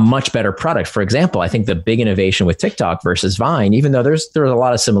it a much better product. For example, I think the big innovation with TikTok versus Vine, even though there's a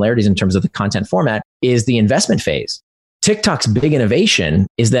lot of similarities in terms of the content format, is the investment phase. TikTok's big innovation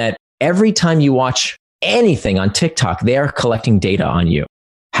is that every time you watch anything on TikTok, they are collecting data on you.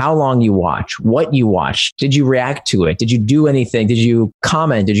 How long you watch, what you watch, did you react to it? Did you do anything? Did you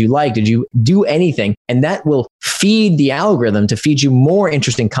comment? Did you like? Did you do anything? And that will feed the algorithm to feed you more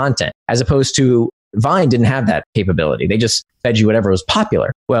interesting content, as opposed to Vine didn't have that capability. They just fed you whatever was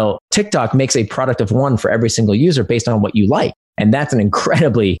popular. Well, TikTok makes a product of one for every single user based on what you like. And that's an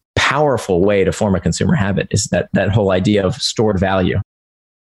incredibly powerful way to form a consumer habit, is that whole idea of stored value.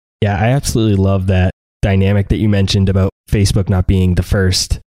 Yeah, I absolutely love that dynamic that you mentioned about Facebook not being the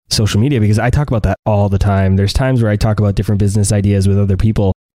first social media, because I talk about that all the time. There's times where I talk about different business ideas with other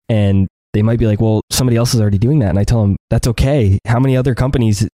people and they might be like, well, somebody else is already doing that. And I tell them, that's okay. How many other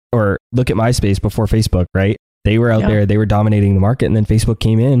companies, or look at MySpace before Facebook, right? They were out there, they were dominating the market, and then Facebook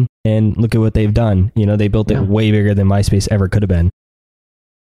came in and look at what they've done. You know, they built it way bigger than MySpace ever could have been.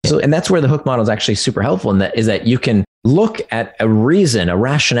 So, and that's where the hook model is actually super helpful, and that is that you can look at a reason, a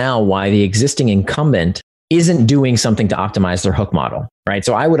rationale why the existing incumbent isn't doing something to optimize their hook model, right?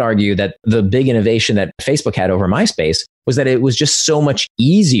 So I would argue that the big innovation that Facebook had over MySpace was that it was just so much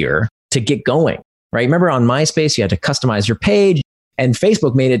easier to get going, right? Remember on MySpace, you had to customize your page, and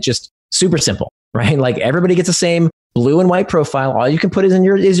Facebook made it just super simple, right? Like everybody gets the same blue and white profile. All you can put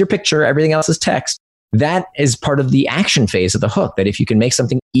is your picture. Everything else is text. That is part of the action phase of the hook, that if you can make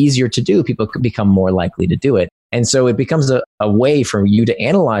something easier to do, people could become more likely to do it. And so it becomes a way for you to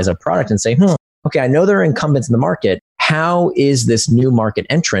analyze a product and say, okay, I know there are incumbents in the market. How is this new market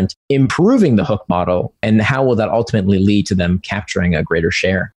entrant improving the hook model? And how will that ultimately lead to them capturing a greater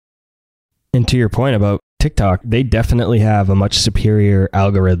share? And to your point about TikTok, they definitely have a much superior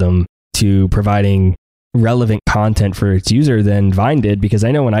algorithm to providing relevant content for its user than Vine did, because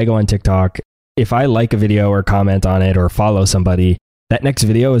I know when I go on TikTok, if I like a video or comment on it or follow somebody, that next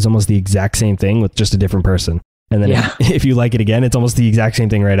video is almost the exact same thing with just a different person. And then if you like it again, it's almost the exact same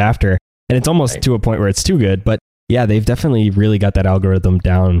thing right after. And it's almost to a point where it's too good. But yeah, they've definitely really got that algorithm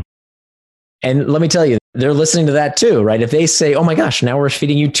down. And let me tell you, they're listening to that too, right? If they say, oh my gosh, now we're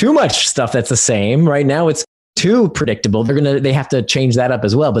feeding you too much stuff that's the same, right? Now it's too predictable. They have to change that up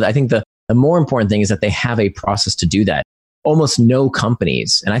as well. But I think the more important thing is that they have a process to do that. Almost no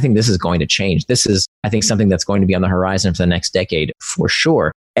companies, and I think this is going to change. This is, I think, something that's going to be on the horizon for the next decade for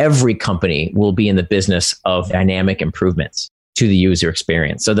sure. Every company will be in the business of dynamic improvements to the user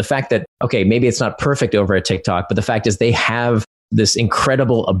experience. So the fact that, okay, maybe it's not perfect over at TikTok, but the fact is they have this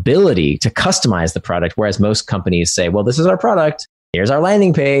incredible ability to customize the product, whereas most companies say, well, this is our product. Here's our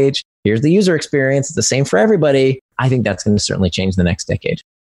landing page. Here's the user experience. It's the same for everybody. I think that's going to certainly change the next decade.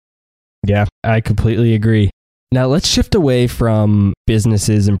 Yeah, I completely agree. Now let's shift away from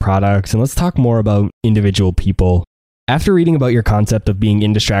businesses and products and let's talk more about individual people. After reading about your concept of being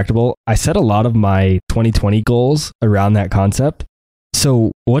indistractable, I set a lot of my 2020 goals around that concept.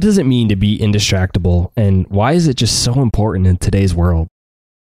 So what does it mean to be indistractable, and why is it just so important in today's world?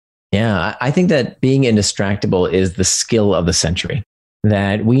 Yeah, I think that being indistractable is the skill of the century.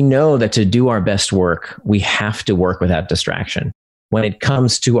 That we know that to do our best work, we have to work without distraction. When it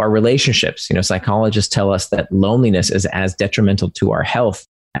comes to our relationships, psychologists tell us that loneliness is as detrimental to our health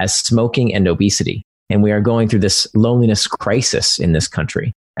as smoking and obesity. And we are going through this loneliness crisis in this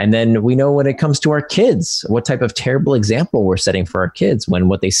country. And then we know when it comes to our kids, what type of terrible example we're setting for our kids when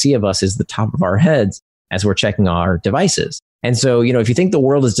what they see of us is the top of our heads as we're checking our devices. And so, if you think the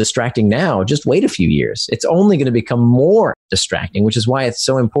world is distracting now, just wait a few years. It's only going to become more distracting, which is why it's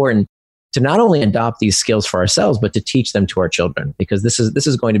so important to not only adopt these skills for ourselves, but to teach them to our children, because this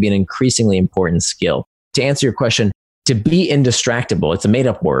is going to be an increasingly important skill. To answer your question, to be indistractable, it's a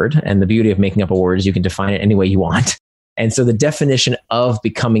made-up word, and the beauty of making up a word is you can define it any way you want. And so the definition of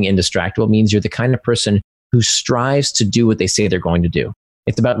becoming indistractable means you're the kind of person who strives to do what they say they're going to do.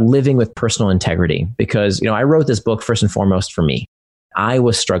 It's about living with personal integrity, because I wrote this book first and foremost for me. I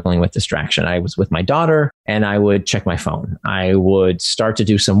was struggling with distraction. I was with my daughter, and I would check my phone. I would start to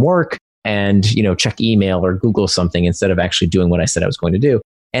do some work and, check email or Google something instead of actually doing what I said I was going to do.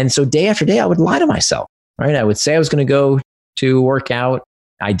 And so day after day, I would lie to myself, right? I would say I was going to go to work out.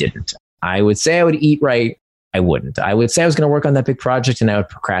 I didn't. I would say I would eat right. I wouldn't. I would say I was going to work on that big project, and I would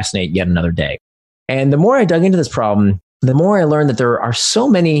procrastinate yet another day. And the more I dug into this problem, the more I learned that there are so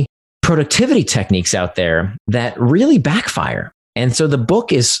many productivity techniques out there that really backfire. And so the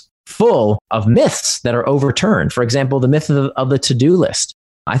book is full of myths that are overturned. For example, the myth of the to-do list.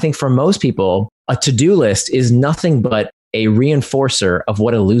 I think for most people, a to-do list is nothing but a reinforcer of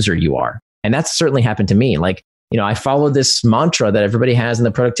what a loser you are. And that's certainly happened to me. I followed this mantra that everybody has in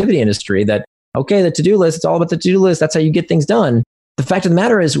the productivity industry that, okay, the to-do list, it's all about the to-do list. That's how you get things done. The fact of the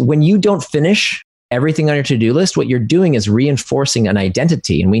matter is, when you don't finish everything on your to-do list, what you're doing is reinforcing an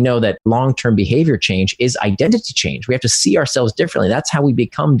identity. And we know that long-term behavior change is identity change. We have to see ourselves differently. That's how we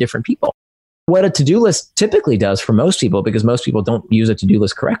become different people. What a to-do list typically does for most people, because most people don't use a to-do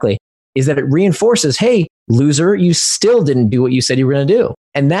list correctly, is that it reinforces, hey, loser, you still didn't do what you said you were going to do.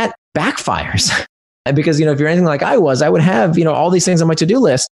 And that backfires. Because, if you're anything like I was, I would have, all these things on my to-do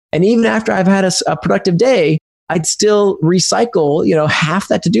list. And even after I've had a productive day, I'd still recycle, half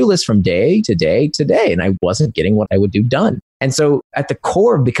that to-do list from day to day to day. And I wasn't getting what I would do done. And so at the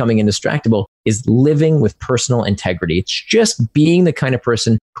core of becoming indistractable is living with personal integrity. It's just being the kind of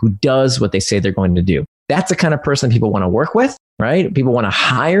person who does what they say they're going to do. That's the kind of person people want to work with, right? People want to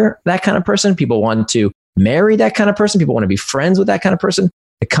hire that kind of person. People want to marry that kind of person. People want to be friends with that kind of person.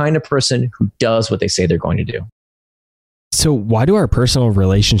 The kind of person who does what they say they're going to do. So why do our personal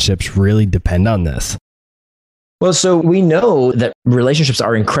relationships really depend on this? Well, so we know that relationships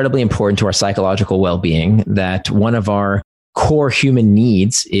are incredibly important to our psychological well-being, that one of our core human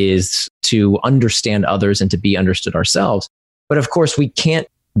needs is to understand others and to be understood ourselves. But of course, we can't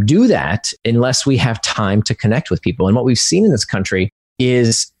do that unless we have time to connect with people. And what we've seen in this country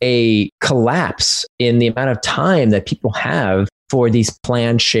is a collapse in the amount of time that people have for these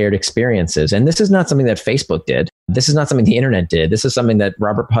planned shared experiences. And this is not something that Facebook did. This is not something the internet did. This is something that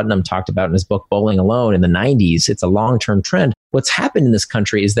Robert Putnam talked about in his book, Bowling Alone, in the 90s. It's a long-term trend. What's happened in this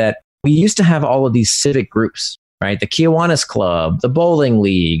country is that we used to have all of these civic groups, right? The Kiwanis Club, the Bowling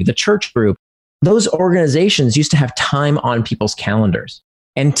League, the church group. Those organizations used to have time on people's calendars.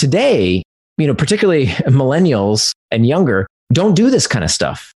 And today, particularly millennials and younger, don't do this kind of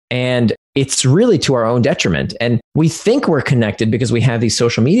stuff. And it's really to our own detriment. And we think we're connected because we have these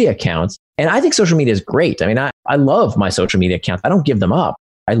social media accounts. And I think social media is great. I mean, I love my social media accounts. I don't give them up.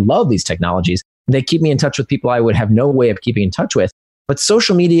 I love these technologies. They keep me in touch with people I would have no way of keeping in touch with. But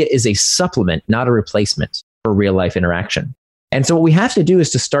social media is a supplement, not a replacement for real life interaction. And so what we have to do is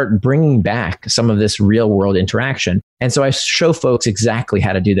to start bringing back some of this real world interaction. And so I show folks exactly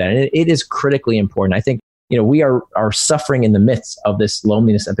how to do that. And it is critically important. I think we are suffering in the midst of this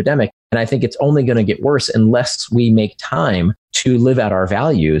loneliness epidemic. And I think it's only going to get worse unless we make time to live out our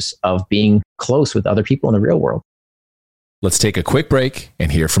values of being close with other people in the real world. Let's take a quick break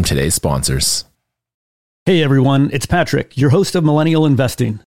and hear from today's sponsors. Hey everyone, it's Patrick, your host of Millennial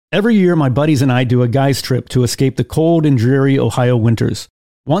Investing. Every year, my buddies and I do a guy's trip to escape the cold and dreary Ohio winters.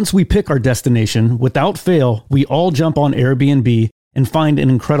 Once we pick our destination, without fail, we all jump on Airbnb and find an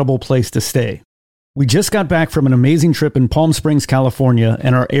incredible place to stay. We just got back from an amazing trip in Palm Springs, California,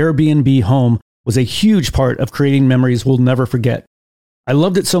 and our Airbnb home was a huge part of creating memories we'll never forget. I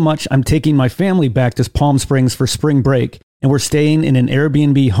loved it so much, I'm taking my family back to Palm Springs for spring break, and we're staying in an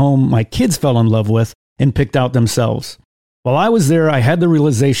Airbnb home my kids fell in love with and picked out themselves. While I was there, I had the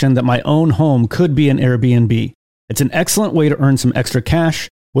realization that my own home could be an Airbnb. It's an excellent way to earn some extra cash,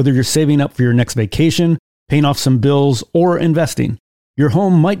 whether you're saving up for your next vacation, paying off some bills, or investing. Your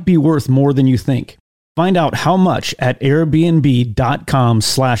home might be worth more than you think. Find out how much at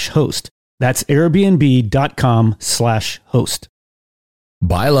airbnb.com/host. That's airbnb.com/host.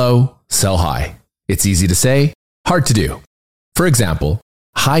 Buy low, sell high. It's easy to say, hard to do. For example,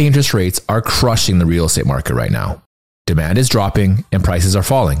 high interest rates are crushing the real estate market right now. Demand is dropping and prices are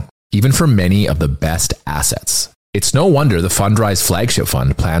falling, even for many of the best assets. It's no wonder the Fundrise flagship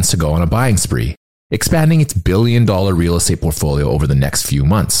fund plans to go on a buying spree, expanding its billion-dollar real estate portfolio over the next few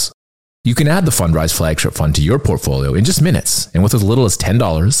months. You can add the Fundrise flagship fund to your portfolio in just minutes and with as little as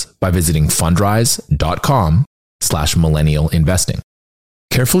 $10 by visiting fundrise.com/millennial investing.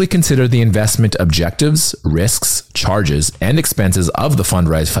 Carefully consider the investment objectives, risks, charges, and expenses of the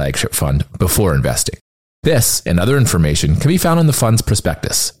Fundrise flagship fund before investing. This and other information can be found in the fund's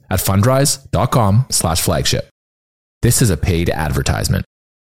prospectus at fundrise.com/flagship. This is a paid advertisement.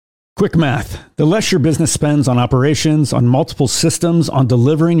 Quick math. The less your business spends on operations, on multiple systems, on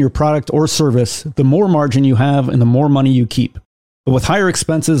delivering your product or service, the more margin you have and the more money you keep. But with higher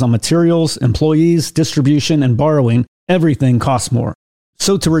expenses on materials, employees, distribution, and borrowing, everything costs more.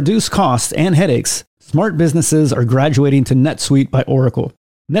 So to reduce costs and headaches, smart businesses are graduating to NetSuite by Oracle.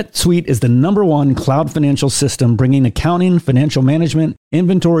 NetSuite is the #1 cloud financial system bringing accounting, financial management,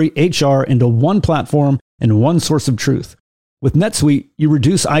 inventory, HR into one platform and one source of truth. With NetSuite, you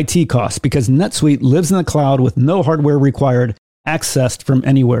reduce IT costs because NetSuite lives in the cloud with no hardware required, accessed from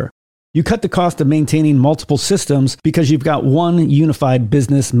anywhere. You cut the cost of maintaining multiple systems because you've got one unified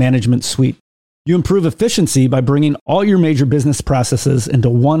business management suite. You improve efficiency by bringing all your major business processes into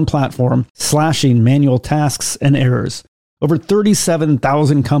one platform, slashing manual tasks and errors. Over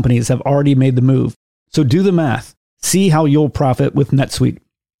 37,000 companies have already made the move. So do the math. See how you'll profit with NetSuite.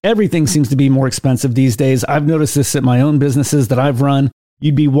 Everything seems to be more expensive these days. I've noticed this at my own businesses that I've run.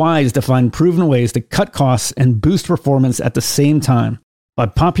 You'd be wise to find proven ways to cut costs and boost performance at the same time. By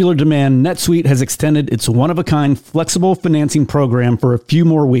popular demand, NetSuite has extended its one-of-a-kind flexible financing program for a few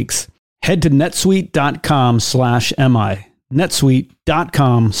more weeks. Head to netsuite.com/mi.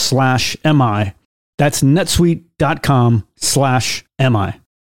 netsuite.com/mi. That's netsuite.com/mi.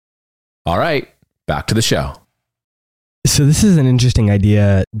 All right, back to the show. So this is an interesting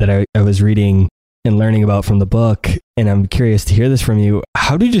idea that I was reading and learning about from the book, and I'm curious to hear this from you.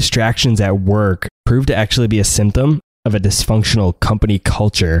 How do distractions at work prove to actually be a symptom of a dysfunctional company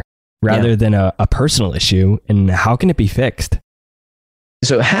culture rather than a personal issue? And how can it be fixed?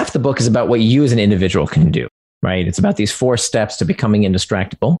 So half the book is about what you as an individual can do, right? It's about these 4 steps to becoming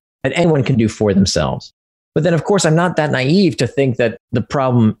indistractable that anyone can do for themselves. But then, of course, I'm not that naive to think that the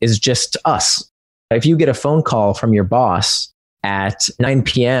problem is just us. If you get a phone call from your boss at 9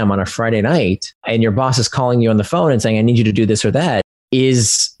 p.m. on a Friday night, and your boss is calling you on the phone and saying, I need you to do this or that,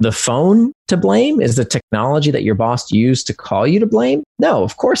 is the phone to blame? Is the technology that your boss used to call you to blame? No,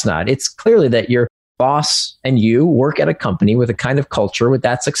 of course not. It's clearly that your boss and you work at a company with a kind of culture where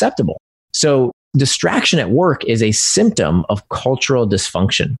that's acceptable. So distraction at work is a symptom of cultural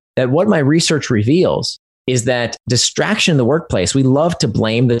dysfunction. That what my research reveals is that distraction in the workplace, we love to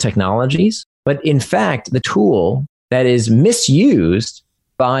blame the technologies, but in fact, the tool that is misused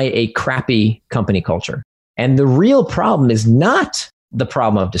by a crappy company culture. And the real problem is not the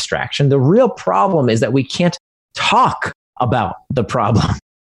problem of distraction. The real problem is that we can't talk about the problem.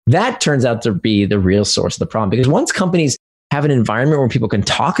 That turns out to be the real source of the problem, because once companies have an environment where people can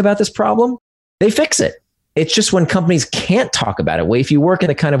talk about this problem, they fix it. It's just when companies can't talk about it. If you work in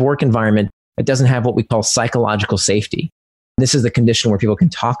a kind of work environment that doesn't have what we call psychological safety, this is the condition where people can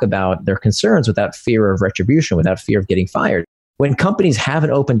talk about their concerns without fear of retribution, without fear of getting fired. When companies have an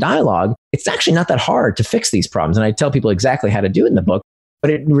open dialogue, it's actually not that hard to fix these problems. And I tell people exactly how to do it in the book,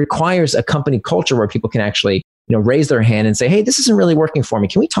 but it requires a company culture where people can actually raise their hand and say, hey, this isn't really working for me.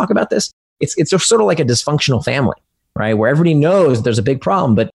 Can we talk about this? It's sort of like a dysfunctional family, right? Where everybody knows there's a big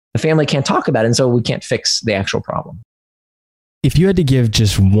problem, but the family can't talk about it. And so we can't fix the actual problem. If you had to give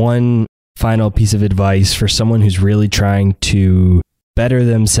just one final piece of advice for someone who's really trying to better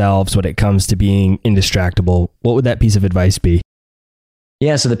themselves when it comes to being indistractable, what would that piece of advice be?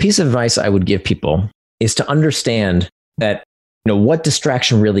 Yeah, so the piece of advice I would give people is to understand that what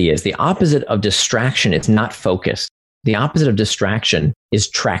distraction really is. The opposite of distraction is not focus. The opposite of distraction is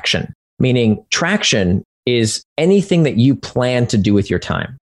traction, meaning traction is anything that you plan to do with your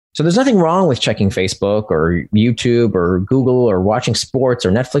time. So there's nothing wrong with checking Facebook or YouTube or Google or watching sports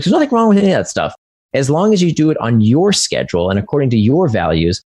or Netflix. There's nothing wrong with any of that stuff, as long as you do it on your schedule and according to your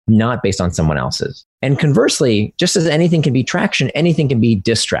values, not based on someone else's. And conversely, just as anything can be traction, anything can be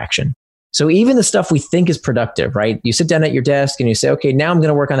distraction. So even the stuff we think is productive, right? You sit down at your desk and you say, okay, now I'm going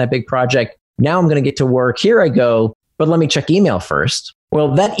to work on that big project. Now I'm going to get to work. Here I go. But let me check email first.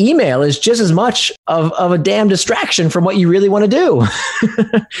 Well, that email is just as much of a damn distraction from what you really want to do.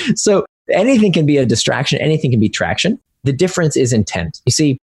 So anything can be a distraction. Anything can be traction. The difference is intent. You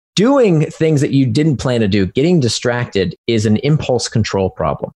see, doing things that you didn't plan to do, getting distracted, is an impulse control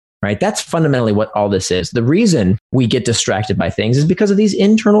problem, right? That's fundamentally what all this is. The reason we get distracted by things is because of these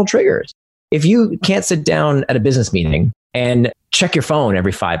internal triggers. If you can't sit down at a business meeting and check your phone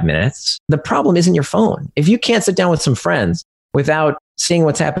every 5 minutes, the problem isn't your phone. If you can't sit down with some friends without seeing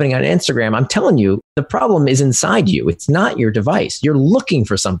what's happening on Instagram, I'm telling you, the problem is inside you. It's not your device. You're looking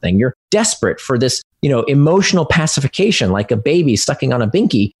for something. You're desperate for this, emotional pacification, like a baby sucking on a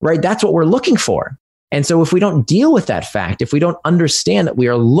binky, right? That's what we're looking for. And so if we don't deal with that fact, if we don't understand that we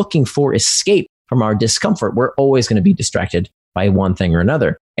are looking for escape from our discomfort, we're always going to be distracted by one thing or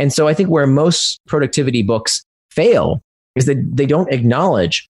another. And so I think where most productivity books fail is that they don't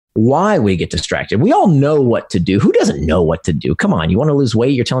acknowledge why we get distracted. We all know what to do. Who doesn't know what to do? Come on. You want to lose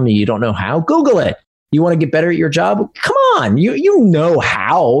weight? You're telling me you don't know how? Google it. You want to get better at your job? Come on. You know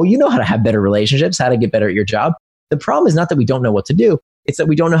how. You know how to have better relationships, how to get better at your job. The problem is not that we don't know what to do. It's that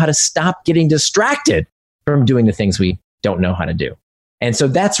we don't know how to stop getting distracted from doing the things we don't know how to do. And so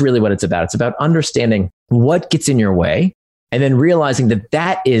that's really what it's about. It's about understanding what gets in your way and then realizing that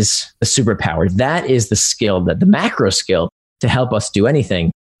that is the superpower. That is the skill, that the macro skill to help us do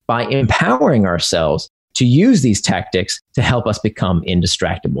anything, by empowering ourselves to use these tactics to help us become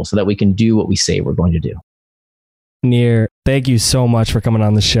indistractable so that we can do what we say we're going to do. Nir, thank you so much for coming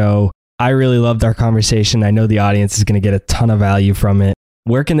on the show. I really loved our conversation. I know the audience is going to get a ton of value from it.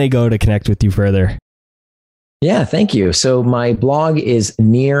 Where can they go to connect with you further? Yeah, thank you. So my blog is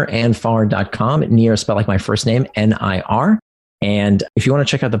nirandfar.com. Nir is spelled like my first name, N-I-R. And if you want to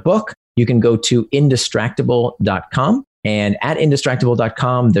check out the book, you can go to Indistractable.com. And at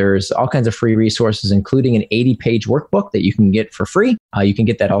Indistractable.com, there's all kinds of free resources, including an 80-page workbook that you can get for free. You can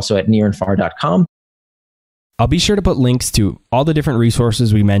get that also at nirandfar.com. I'll be sure to put links to all the different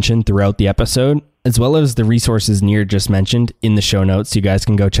resources we mentioned throughout the episode, as well as the resources Nir just mentioned in the show notes, so you guys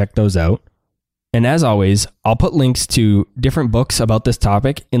can go check those out. And as always, I'll put links to different books about this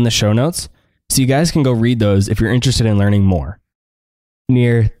topic in the show notes, so you guys can go read those if you're interested in learning more.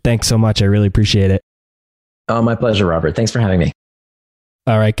 Nir, thanks so much. I really appreciate it. Oh, my pleasure, Robert. Thanks for having me.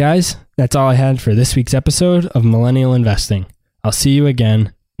 All right, guys, that's all I had for this week's episode of Millennial Investing. I'll see you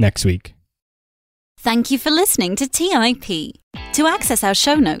again next week. Thank you for listening to TIP. To access our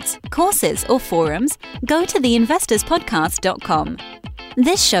show notes, courses, or forums, go to theinvestorspodcast.com.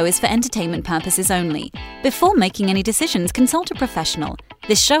 This show is for entertainment purposes only. Before making any decisions, consult a professional.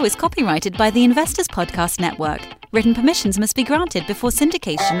 This show is copyrighted by the Investors Podcast Network. Written permissions must be granted before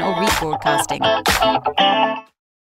syndication or rebroadcasting.